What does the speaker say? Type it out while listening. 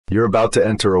You're about to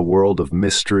enter a world of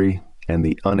mystery and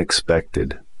the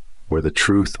unexpected, where the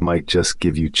truth might just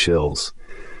give you chills.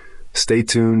 Stay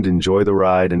tuned, enjoy the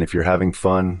ride, and if you're having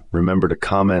fun, remember to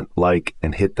comment, like,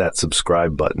 and hit that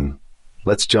subscribe button.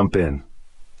 Let's jump in.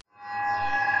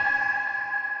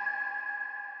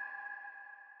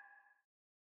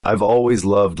 I've always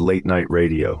loved late-night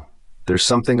radio. There's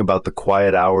something about the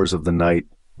quiet hours of the night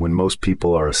when most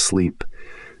people are asleep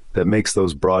that makes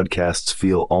those broadcasts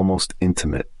feel almost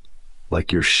intimate,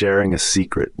 like you're sharing a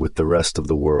secret with the rest of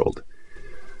the world.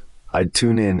 I'd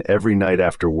tune in every night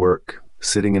after work,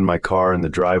 sitting in my car in the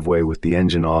driveway with the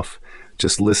engine off,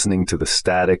 just listening to the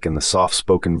static and the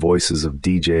soft-spoken voices of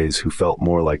DJs who felt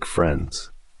more like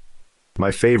friends.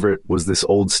 My favorite was this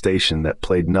old station that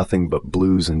played nothing but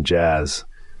blues and jazz.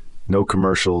 No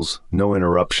commercials, no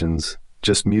interruptions,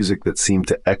 just music that seemed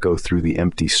to echo through the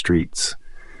empty streets.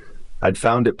 I'd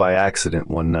found it by accident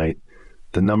one night.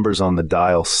 The numbers on the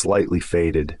dial slightly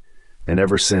faded, and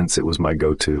ever since it was my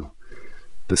go-to.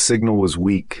 The signal was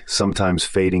weak, sometimes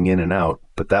fading in and out,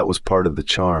 but that was part of the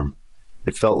charm.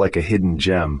 It felt like a hidden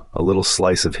gem, a little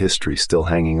slice of history still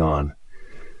hanging on.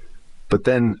 But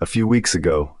then, a few weeks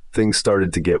ago, things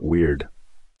started to get weird.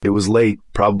 It was late,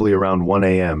 probably around 1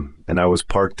 a.m., and I was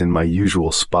parked in my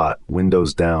usual spot,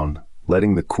 windows down,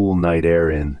 letting the cool night air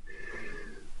in.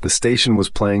 The station was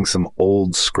playing some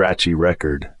old, scratchy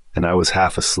record, and I was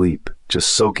half asleep, just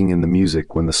soaking in the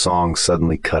music when the song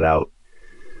suddenly cut out.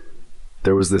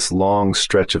 There was this long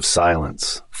stretch of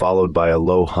silence, followed by a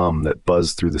low hum that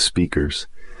buzzed through the speakers.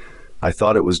 I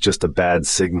thought it was just a bad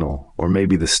signal, or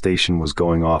maybe the station was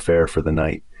going off air for the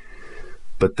night.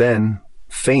 But then,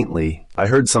 faintly, I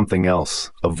heard something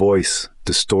else, a voice,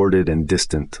 distorted and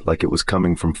distant, like it was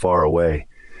coming from far away.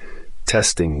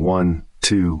 Testing, 1,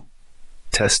 2,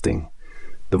 testing.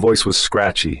 The voice was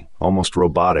scratchy, almost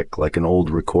robotic, like an old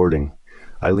recording.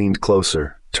 I leaned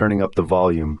closer, turning up the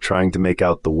volume, trying to make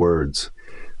out the words.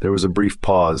 There was a brief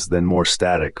pause, then more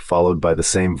static, followed by the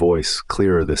same voice,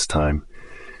 clearer this time.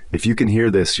 If you can hear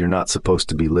this, you're not supposed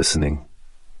to be listening.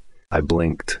 I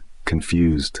blinked,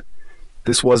 confused.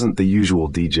 This wasn't the usual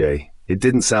DJ. It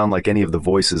didn't sound like any of the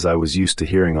voices I was used to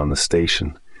hearing on the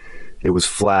station. It was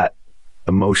flat,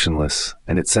 emotionless,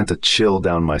 and it sent a chill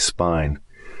down my spine.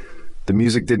 The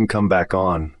music didn't come back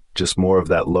on, just more of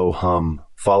that low hum,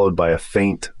 followed by a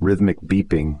faint, rhythmic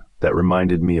beeping that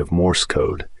reminded me of Morse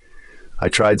code. I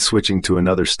tried switching to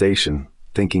another station,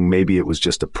 thinking maybe it was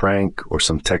just a prank or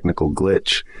some technical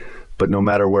glitch, but no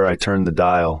matter where I turned the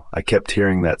dial, I kept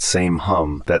hearing that same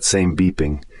hum, that same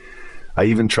beeping. I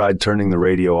even tried turning the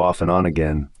radio off and on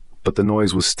again, but the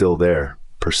noise was still there,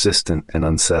 persistent and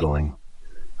unsettling.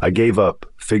 I gave up,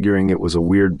 figuring it was a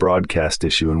weird broadcast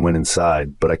issue, and went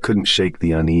inside, but I couldn't shake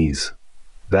the unease.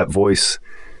 That voice,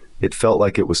 it felt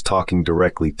like it was talking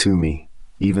directly to me,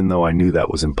 even though I knew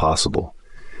that was impossible.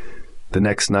 The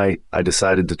next night, I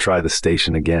decided to try the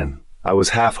station again. I was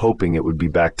half hoping it would be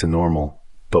back to normal,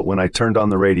 but when I turned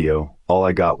on the radio, all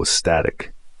I got was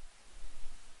static.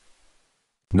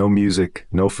 No music,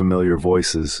 no familiar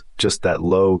voices, just that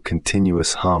low,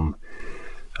 continuous hum.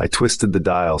 I twisted the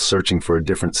dial, searching for a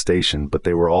different station, but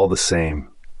they were all the same,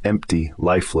 empty,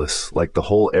 lifeless, like the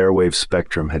whole airwave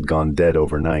spectrum had gone dead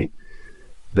overnight.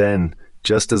 Then,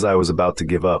 just as I was about to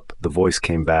give up, the voice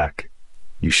came back.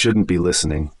 You shouldn't be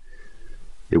listening.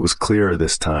 It was clearer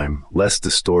this time, less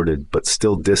distorted, but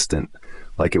still distant,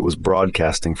 like it was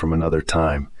broadcasting from another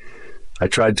time. I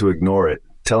tried to ignore it,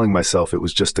 telling myself it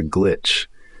was just a glitch.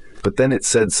 But then it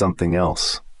said something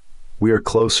else. We are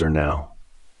closer now.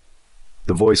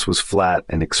 The voice was flat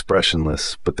and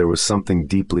expressionless, but there was something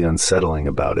deeply unsettling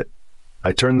about it.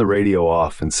 I turned the radio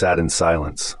off and sat in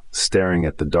silence, staring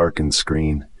at the darkened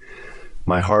screen.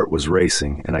 My heart was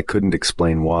racing, and I couldn't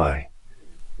explain why.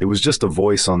 It was just a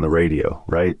voice on the radio,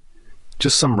 right?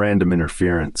 Just some random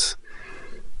interference.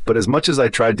 But as much as I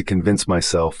tried to convince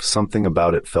myself, something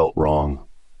about it felt wrong.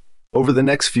 Over the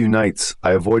next few nights,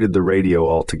 I avoided the radio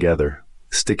altogether,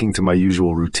 sticking to my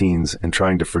usual routines and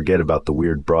trying to forget about the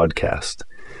weird broadcast.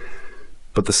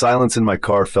 But the silence in my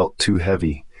car felt too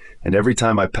heavy, and every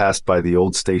time I passed by the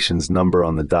old station's number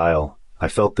on the dial, I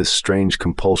felt this strange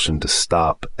compulsion to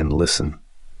stop and listen.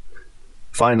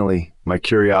 Finally, my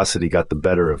curiosity got the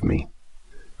better of me.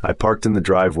 I parked in the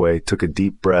driveway, took a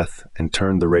deep breath, and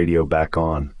turned the radio back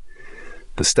on.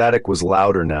 The static was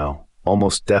louder now,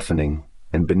 almost deafening,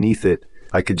 and beneath it,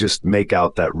 I could just make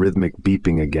out that rhythmic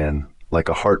beeping again, like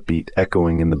a heartbeat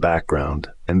echoing in the background.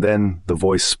 And then the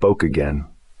voice spoke again.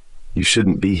 You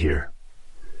shouldn't be here.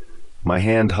 My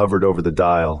hand hovered over the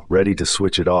dial, ready to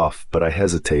switch it off, but I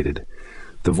hesitated.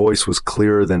 The voice was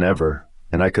clearer than ever,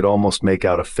 and I could almost make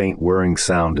out a faint whirring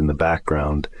sound in the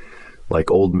background,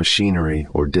 like old machinery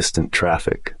or distant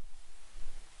traffic.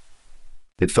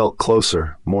 It felt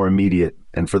closer, more immediate,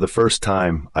 and for the first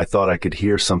time, I thought I could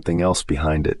hear something else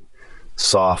behind it.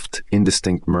 Soft,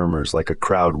 indistinct murmurs like a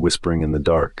crowd whispering in the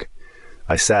dark.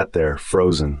 I sat there,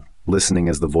 frozen, listening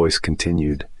as the voice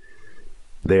continued.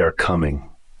 "They are coming."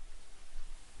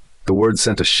 The words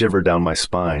sent a shiver down my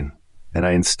spine, and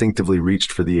I instinctively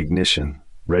reached for the ignition,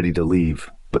 ready to leave,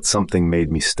 but something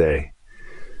made me stay.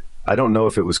 I don't know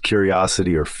if it was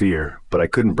curiosity or fear, but I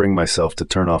couldn't bring myself to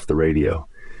turn off the radio.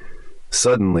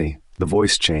 Suddenly, the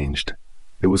voice changed.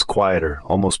 It was quieter,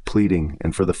 almost pleading,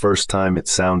 and for the first time it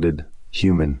sounded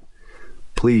human.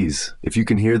 "Please, if you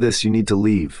can hear this, you need to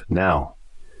leave, now."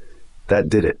 That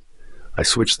did it. I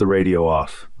switched the radio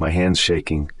off, my hands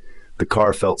shaking. The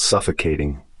car felt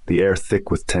suffocating, the air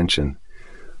thick with tension.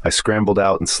 I scrambled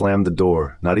out and slammed the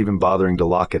door, not even bothering to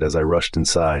lock it as I rushed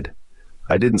inside.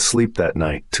 I didn't sleep that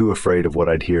night, too afraid of what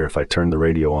I'd hear if I turned the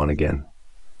radio on again.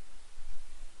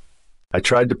 I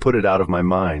tried to put it out of my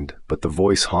mind, but the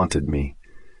voice haunted me.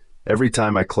 Every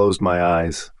time I closed my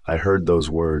eyes, I heard those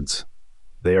words.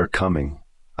 "They are coming."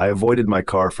 I avoided my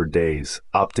car for days,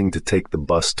 opting to take the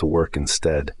bus to work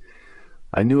instead.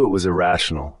 I knew it was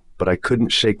irrational, but I couldn't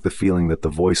shake the feeling that the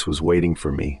voice was waiting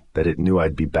for me, that it knew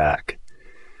I'd be back.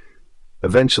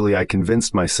 Eventually, I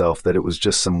convinced myself that it was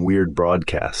just some weird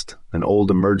broadcast, an old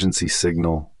emergency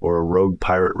signal, or a rogue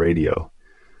pirate radio.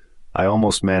 I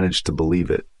almost managed to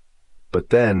believe it. But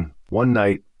then, one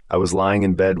night, I was lying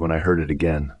in bed when I heard it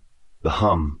again. The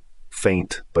hum,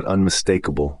 faint but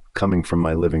unmistakable, coming from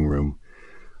my living room.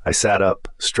 I sat up,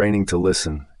 straining to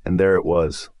listen, and there it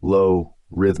was, low,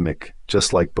 rhythmic,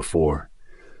 just like before.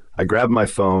 I grabbed my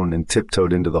phone and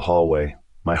tiptoed into the hallway,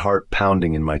 my heart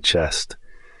pounding in my chest.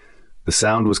 The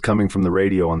sound was coming from the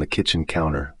radio on the kitchen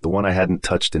counter, the one I hadn't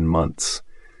touched in months.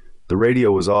 The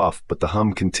radio was off, but the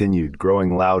hum continued,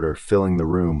 growing louder, filling the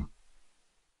room.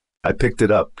 I picked it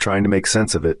up, trying to make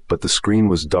sense of it, but the screen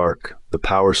was dark, the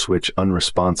power switch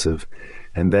unresponsive,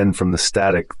 and then from the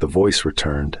static, the voice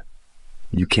returned.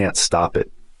 "You can't stop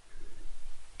it."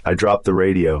 I dropped the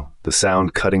radio, the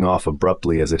sound cutting off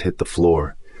abruptly as it hit the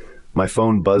floor. My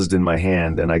phone buzzed in my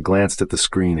hand, and I glanced at the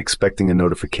screen, expecting a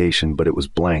notification, but it was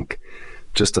blank,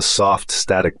 just a soft,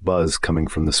 static buzz coming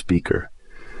from the speaker.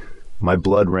 My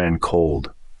blood ran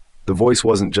cold. The voice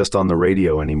wasn't just on the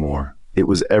radio anymore. It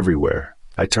was everywhere.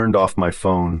 I turned off my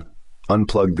phone,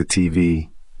 unplugged the TV,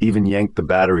 even yanked the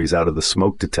batteries out of the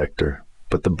smoke detector,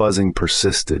 but the buzzing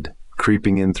persisted,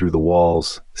 creeping in through the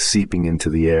walls, seeping into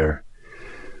the air.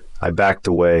 I backed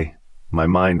away, my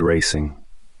mind racing.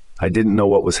 I didn't know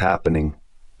what was happening,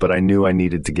 but I knew I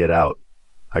needed to get out.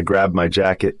 I grabbed my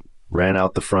jacket, ran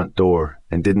out the front door,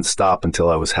 and didn't stop until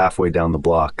I was halfway down the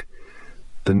block.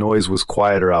 The noise was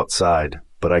quieter outside,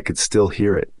 but I could still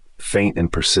hear it, faint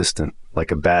and persistent, like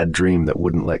a bad dream that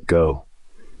wouldn't let go.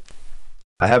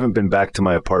 I haven't been back to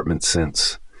my apartment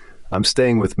since. I'm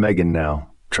staying with Megan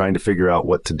now, trying to figure out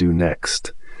what to do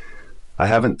next. I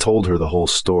haven't told her the whole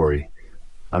story.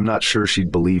 I'm not sure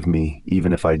she'd believe me,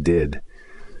 even if I did.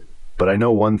 But I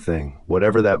know one thing,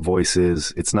 whatever that voice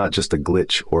is, it's not just a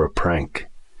glitch or a prank.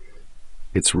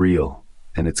 It's real,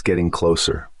 and it's getting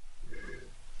closer.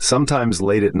 Sometimes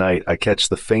late at night, I catch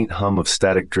the faint hum of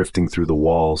static drifting through the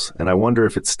walls, and I wonder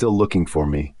if it's still looking for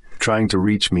me, trying to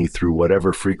reach me through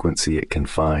whatever frequency it can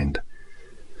find.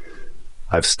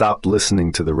 I've stopped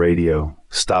listening to the radio,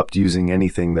 stopped using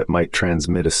anything that might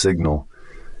transmit a signal,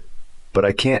 but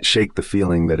I can't shake the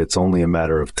feeling that it's only a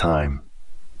matter of time,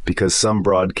 because some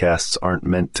broadcasts aren't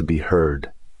meant to be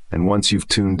heard, and once you've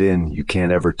tuned in, you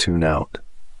can't ever tune out.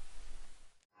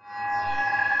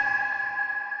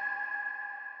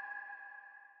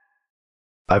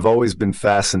 I've always been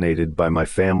fascinated by my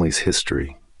family's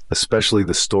history, especially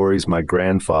the stories my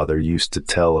grandfather used to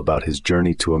tell about his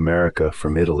journey to America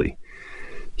from Italy.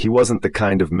 He wasn't the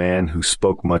kind of man who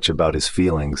spoke much about his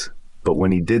feelings, but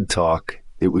when he did talk,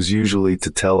 it was usually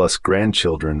to tell us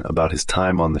grandchildren about his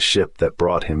time on the ship that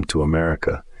brought him to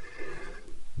America.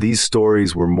 These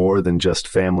stories were more than just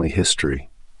family history.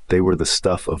 They were the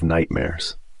stuff of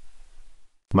nightmares.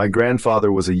 My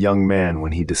grandfather was a young man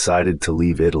when he decided to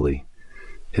leave Italy.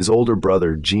 His older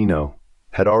brother, Gino,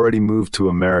 had already moved to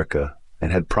America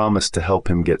and had promised to help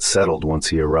him get settled once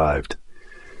he arrived.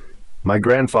 My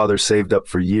grandfather saved up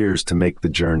for years to make the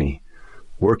journey,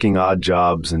 working odd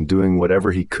jobs and doing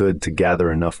whatever he could to gather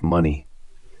enough money.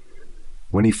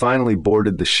 When he finally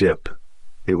boarded the ship,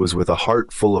 it was with a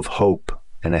heart full of hope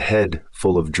and a head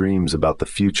full of dreams about the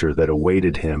future that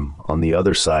awaited him on the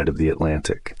other side of the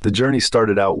Atlantic. The journey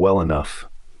started out well enough.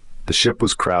 The ship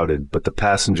was crowded, but the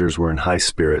passengers were in high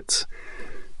spirits.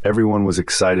 Everyone was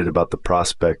excited about the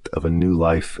prospect of a new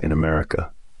life in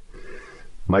America.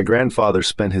 My grandfather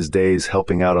spent his days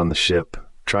helping out on the ship,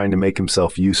 trying to make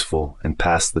himself useful and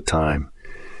pass the time.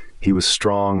 He was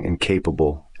strong and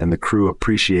capable, and the crew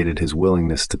appreciated his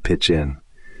willingness to pitch in.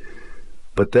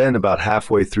 But then, about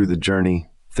halfway through the journey,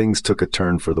 things took a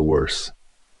turn for the worse.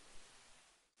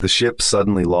 The ship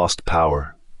suddenly lost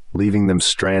power, leaving them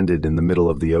stranded in the middle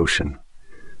of the ocean.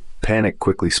 Panic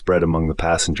quickly spread among the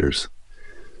passengers.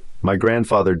 My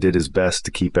grandfather did his best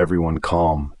to keep everyone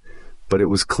calm, but it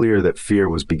was clear that fear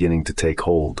was beginning to take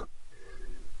hold.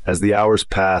 As the hours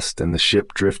passed and the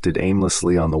ship drifted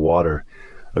aimlessly on the water,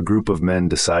 a group of men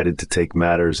decided to take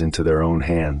matters into their own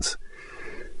hands.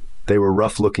 They were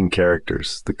rough-looking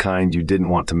characters, the kind you didn't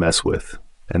want to mess with,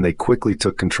 and they quickly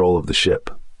took control of the ship.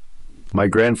 My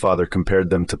grandfather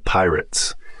compared them to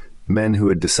pirates, men who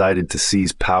had decided to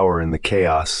seize power in the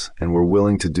chaos and were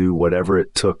willing to do whatever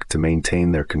it took to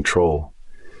maintain their control.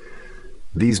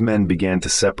 These men began to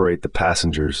separate the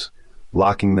passengers,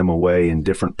 locking them away in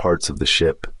different parts of the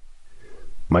ship.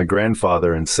 My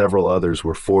grandfather and several others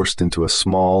were forced into a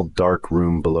small, dark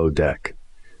room below deck.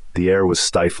 The air was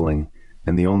stifling,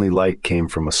 and the only light came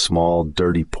from a small,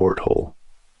 dirty porthole.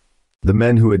 The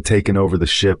men who had taken over the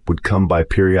ship would come by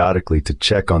periodically to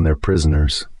check on their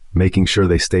prisoners, making sure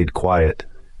they stayed quiet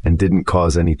and didn't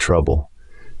cause any trouble.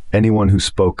 Anyone who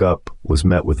spoke up was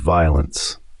met with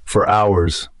violence. For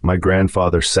hours, my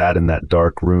grandfather sat in that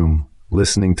dark room,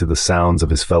 listening to the sounds of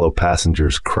his fellow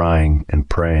passengers crying and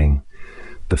praying.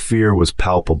 The fear was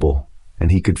palpable,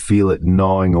 and he could feel it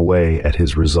gnawing away at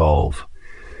his resolve.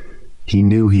 He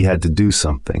knew he had to do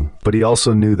something, but he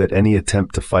also knew that any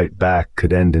attempt to fight back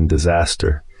could end in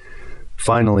disaster.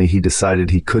 Finally, he decided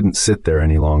he couldn't sit there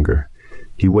any longer.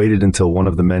 He waited until one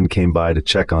of the men came by to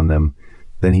check on them,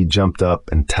 then he jumped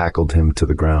up and tackled him to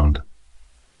the ground.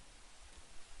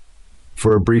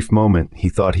 For a brief moment, he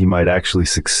thought he might actually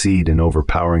succeed in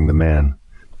overpowering the man,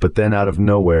 but then out of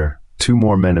nowhere, 2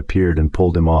 more men appeared and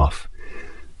pulled him off.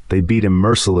 They beat him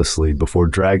mercilessly before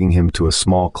dragging him to a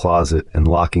small closet and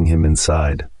locking him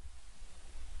inside.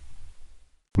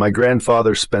 My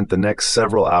grandfather spent the next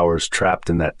several hours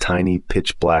trapped in that tiny,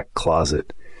 pitch-black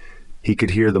closet. He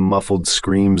could hear the muffled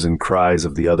screams and cries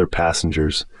of the other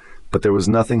passengers, but there was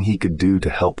nothing he could do to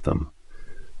help them.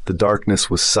 The darkness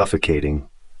was suffocating,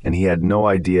 and he had no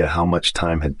idea how much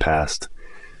time had passed.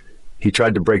 He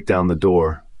tried to break down the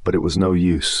door, but it was no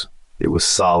use. It was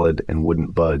solid and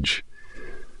wouldn't budge.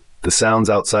 The sounds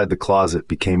outside the closet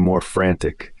became more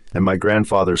frantic, and my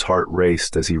grandfather's heart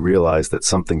raced as he realized that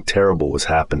something terrible was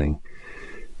happening.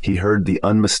 He heard the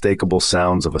unmistakable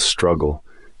sounds of a struggle,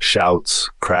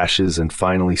 shouts, crashes, and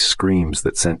finally screams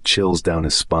that sent chills down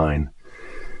his spine.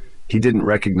 He didn't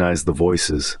recognize the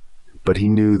voices, but he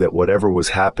knew that whatever was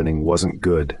happening wasn't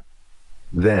good.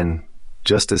 Then,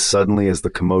 just as suddenly as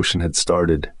the commotion had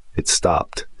started, it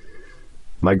stopped.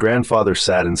 My grandfather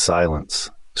sat in silence,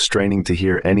 straining to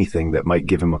hear anything that might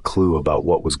give him a clue about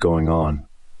what was going on.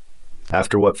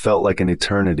 After what felt like an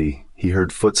eternity, he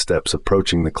heard footsteps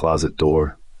approaching the closet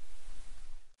door.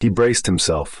 He braced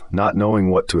himself, not knowing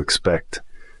what to expect.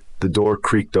 The door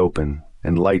creaked open,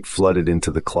 and light flooded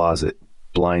into the closet,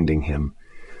 blinding him.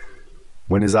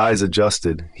 When his eyes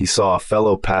adjusted, he saw a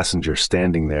fellow passenger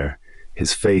standing there,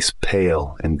 his face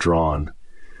pale and drawn.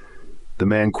 The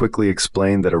man quickly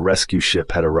explained that a rescue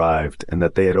ship had arrived and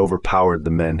that they had overpowered the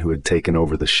men who had taken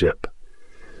over the ship.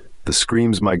 The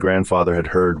screams my grandfather had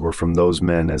heard were from those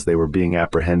men as they were being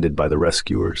apprehended by the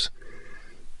rescuers.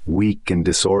 Weak and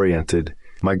disoriented,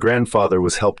 my grandfather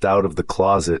was helped out of the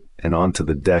closet and onto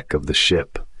the deck of the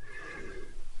ship.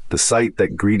 The sight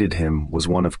that greeted him was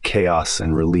one of chaos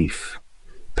and relief.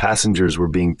 Passengers were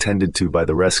being tended to by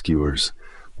the rescuers,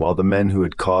 while the men who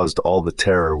had caused all the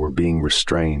terror were being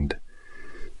restrained.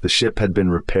 The ship had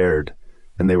been repaired,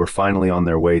 and they were finally on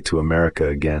their way to America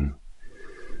again.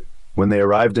 When they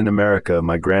arrived in America,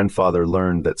 my grandfather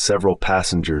learned that several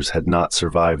passengers had not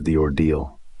survived the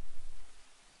ordeal.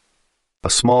 A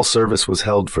small service was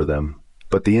held for them,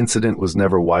 but the incident was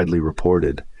never widely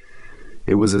reported.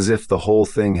 It was as if the whole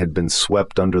thing had been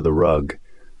swept under the rug,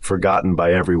 forgotten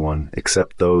by everyone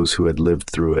except those who had lived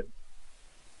through it.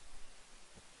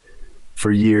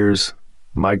 For years,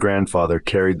 my grandfather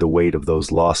carried the weight of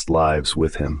those lost lives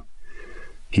with him.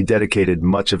 He dedicated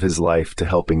much of his life to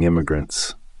helping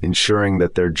immigrants, ensuring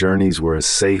that their journeys were as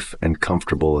safe and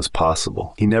comfortable as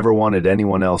possible. He never wanted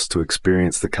anyone else to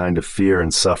experience the kind of fear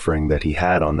and suffering that he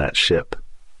had on that ship.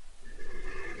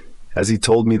 As he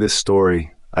told me this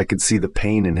story, I could see the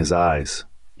pain in his eyes,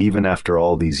 even after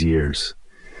all these years.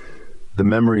 The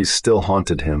memories still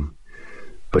haunted him,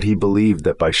 but he believed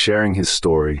that by sharing his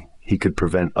story, he could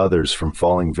prevent others from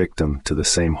falling victim to the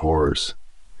same horrors.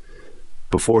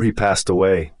 Before he passed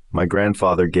away, my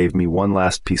grandfather gave me one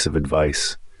last piece of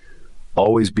advice.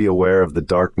 Always be aware of the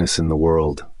darkness in the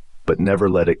world, but never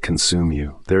let it consume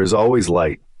you. There is always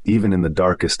light, even in the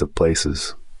darkest of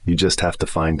places. You just have to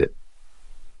find it.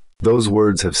 Those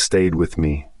words have stayed with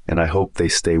me, and I hope they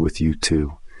stay with you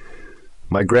too.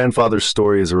 My grandfather's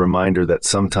story is a reminder that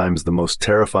sometimes the most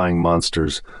terrifying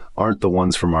monsters aren't the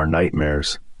ones from our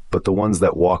nightmares, but the ones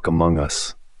that walk among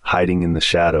us, hiding in the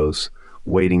shadows,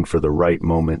 waiting for the right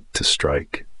moment to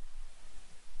strike.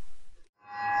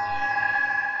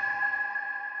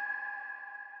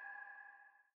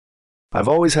 I've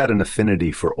always had an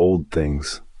affinity for old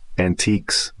things,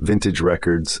 antiques, vintage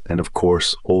records, and of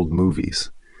course, old movies.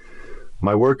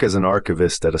 My work as an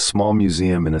archivist at a small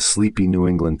museum in a sleepy New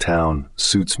England town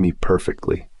suits me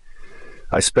perfectly.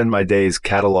 I spend my days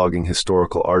cataloging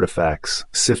historical artifacts,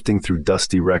 sifting through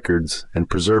dusty records, and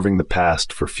preserving the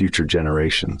past for future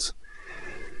generations.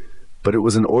 But it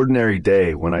was an ordinary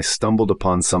day when I stumbled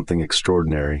upon something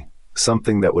extraordinary,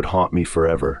 something that would haunt me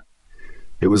forever.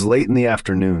 It was late in the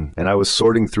afternoon, and I was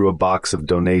sorting through a box of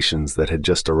donations that had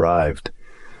just arrived.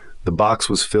 The box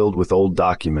was filled with old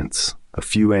documents, a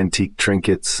few antique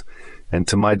trinkets, and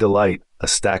to my delight, a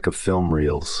stack of film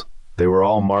reels. They were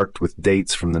all marked with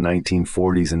dates from the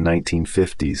 1940s and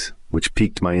 1950s, which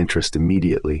piqued my interest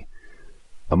immediately.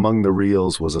 Among the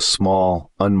reels was a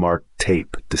small, unmarked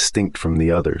tape distinct from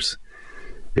the others.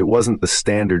 It wasn't the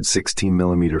standard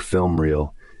 16mm film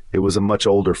reel. It was a much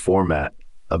older format,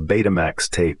 a Betamax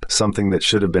tape, something that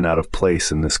should have been out of place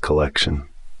in this collection.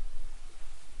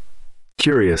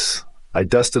 Curious, I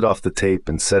dusted off the tape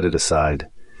and set it aside.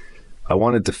 I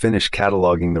wanted to finish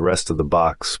cataloging the rest of the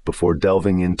box before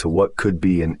delving into what could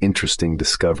be an interesting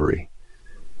discovery.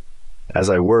 As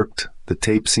I worked, the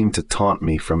tape seemed to taunt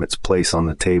me from its place on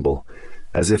the table,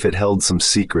 as if it held some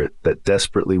secret that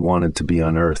desperately wanted to be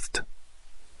unearthed.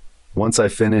 Once I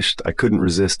finished, I couldn't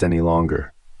resist any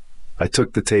longer. I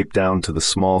took the tape down to the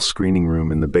small screening room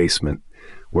in the basement,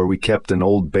 where we kept an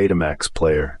old Betamax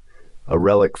player, a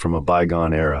relic from a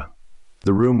bygone era.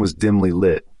 The room was dimly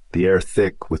lit, the air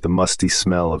thick with the musty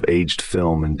smell of aged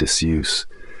film and disuse.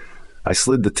 I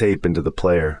slid the tape into the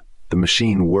player, the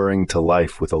machine whirring to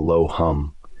life with a low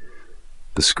hum.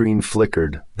 The screen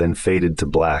flickered, then faded to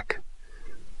black.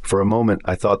 For a moment,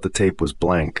 I thought the tape was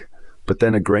blank, but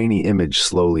then a grainy image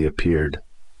slowly appeared.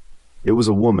 It was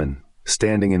a woman,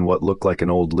 standing in what looked like an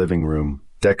old living room,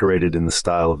 decorated in the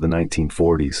style of the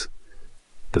 1940s.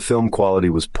 The film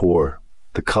quality was poor,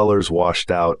 the colors washed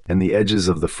out, and the edges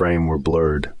of the frame were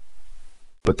blurred.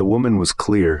 But the woman was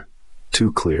clear,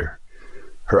 too clear.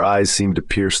 Her eyes seemed to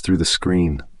pierce through the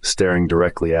screen, staring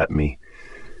directly at me.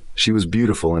 She was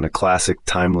beautiful in a classic,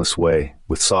 timeless way,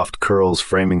 with soft curls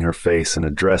framing her face and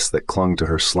a dress that clung to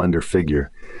her slender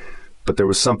figure. But there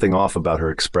was something off about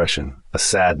her expression, a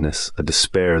sadness, a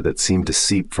despair that seemed to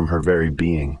seep from her very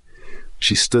being.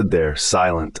 She stood there,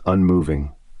 silent,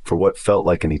 unmoving, for what felt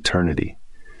like an eternity.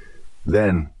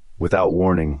 Then, without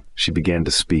warning, she began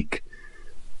to speak.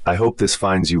 "I hope this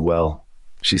finds you well,"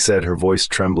 she said, her voice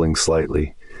trembling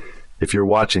slightly. "If you're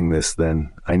watching this, then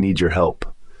I need your help."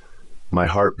 My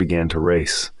heart began to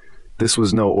race. This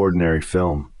was no ordinary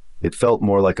film. It felt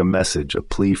more like a message, a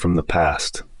plea from the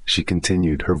past. She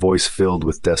continued, her voice filled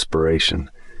with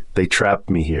desperation. "They trapped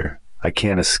me here. I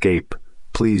can't escape.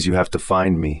 Please, you have to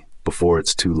find me before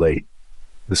it's too late."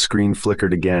 The screen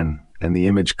flickered again, and the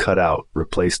image cut out,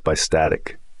 replaced by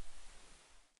static.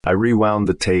 I rewound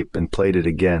the tape and played it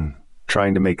again,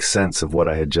 trying to make sense of what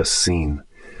I had just seen.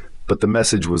 But the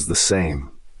message was the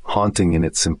same, haunting in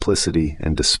its simplicity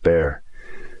and despair.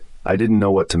 I didn't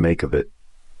know what to make of it.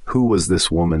 Who was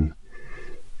this woman?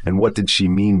 And what did she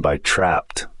mean by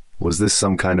trapped? Was this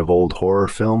some kind of old horror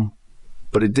film?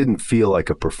 But it didn't feel like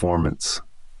a performance.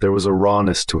 There was a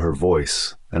rawness to her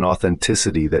voice, an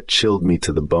authenticity that chilled me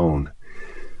to the bone.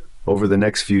 Over the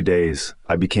next few days,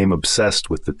 I became obsessed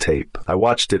with the tape. I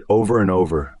watched it over and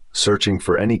over, searching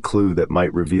for any clue that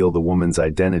might reveal the woman's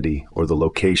identity or the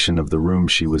location of the room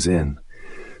she was in.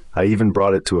 I even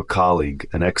brought it to a colleague,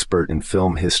 an expert in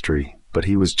film history, but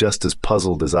he was just as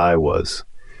puzzled as I was.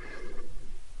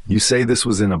 "You say this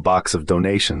was in a box of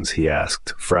donations?" he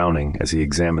asked, frowning as he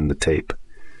examined the tape.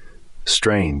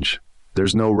 "Strange.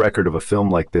 There's no record of a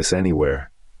film like this anywhere.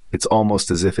 It's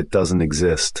almost as if it doesn't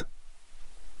exist."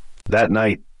 That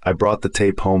night, I brought the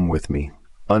tape home with me,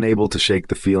 unable to shake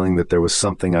the feeling that there was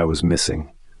something I was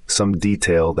missing, some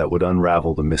detail that would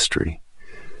unravel the mystery.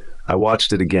 I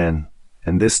watched it again,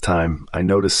 and this time I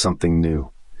noticed something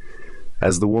new.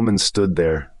 As the woman stood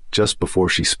there, just before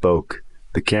she spoke,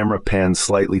 the camera panned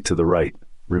slightly to the right,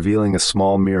 revealing a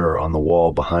small mirror on the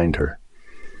wall behind her.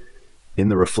 In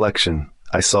the reflection,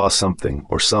 I saw something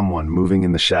or someone moving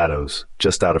in the shadows,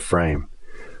 just out of frame.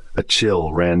 A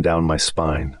chill ran down my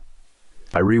spine.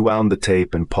 I rewound the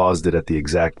tape and paused it at the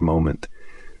exact moment.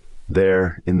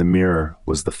 There, in the mirror,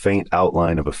 was the faint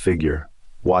outline of a figure,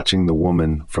 watching the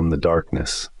woman from the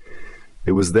darkness.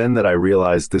 It was then that I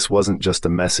realized this wasn't just a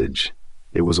message,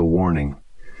 it was a warning.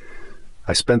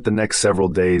 I spent the next several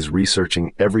days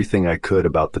researching everything I could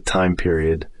about the time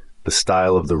period, the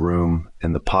style of the room,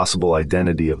 and the possible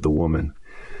identity of the woman.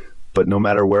 But no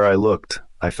matter where I looked,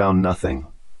 I found nothing.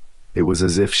 It was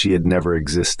as if she had never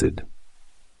existed.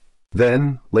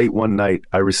 Then, late one night,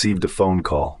 I received a phone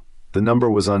call. The number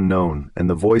was unknown, and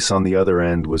the voice on the other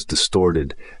end was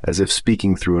distorted, as if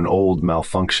speaking through an old,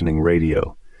 malfunctioning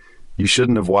radio. "You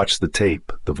shouldn't have watched the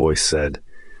tape," the voice said.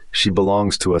 "She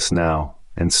belongs to us now,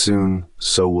 and soon,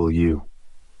 so will you."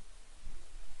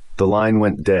 The line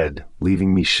went dead,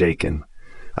 leaving me shaken.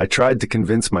 I tried to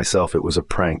convince myself it was a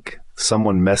prank,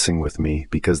 someone messing with me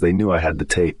because they knew I had the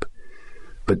tape.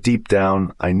 But deep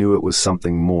down, I knew it was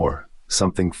something more,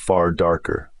 something far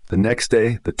darker. The next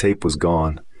day, the tape was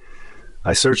gone.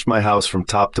 I searched my house from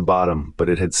top to bottom, but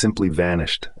it had simply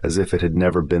vanished, as if it had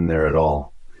never been there at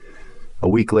all. A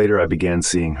week later, I began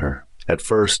seeing her. At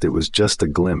first, it was just a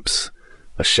glimpse,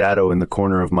 a shadow in the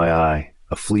corner of my eye,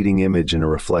 a fleeting image in a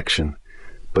reflection.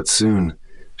 But soon,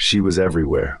 she was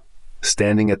everywhere.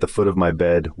 Standing at the foot of my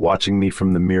bed, watching me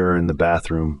from the mirror in the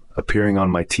bathroom, appearing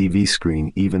on my TV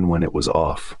screen even when it was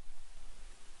off.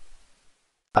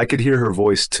 I could hear her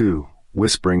voice too,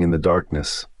 whispering in the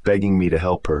darkness, begging me to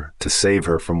help her, to save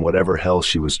her from whatever hell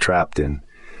she was trapped in.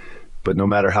 But no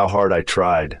matter how hard I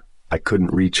tried, I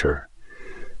couldn't reach her.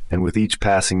 And with each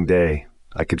passing day,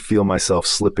 I could feel myself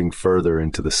slipping further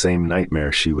into the same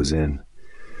nightmare she was in.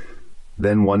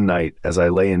 Then one night, as I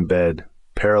lay in bed,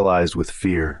 paralyzed with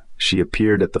fear, she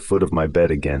appeared at the foot of my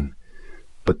bed again.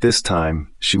 But this time,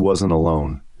 she wasn't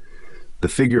alone. The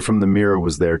figure from the mirror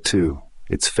was there too,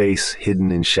 its face hidden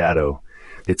in shadow,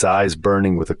 its eyes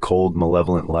burning with a cold,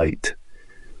 malevolent light.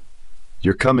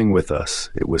 "You're coming with us,"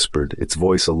 it whispered, its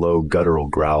voice a low, guttural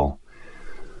growl.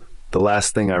 The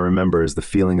last thing I remember is the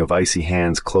feeling of icy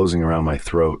hands closing around my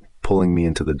throat, pulling me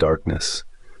into the darkness.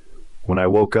 When I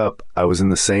woke up, I was in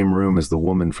the same room as the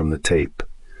woman from the tape.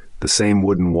 The same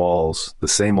wooden walls, the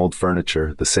same old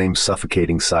furniture, the same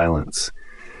suffocating silence.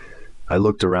 I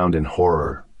looked around in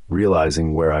horror,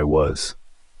 realizing where I was.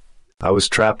 I was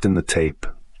trapped in the tape,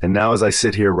 and now as I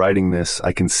sit here writing this,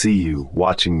 I can see you,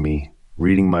 watching me,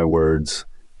 reading my words,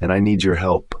 and I need your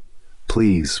help.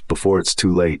 Please, before it's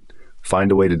too late,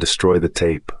 find a way to destroy the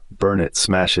tape, burn it,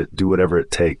 smash it, do whatever it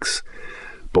takes.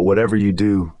 But whatever you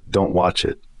do, don't watch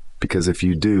it, because if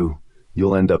you do,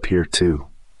 you'll end up here too.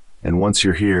 And once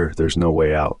you're here, there's no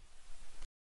way out.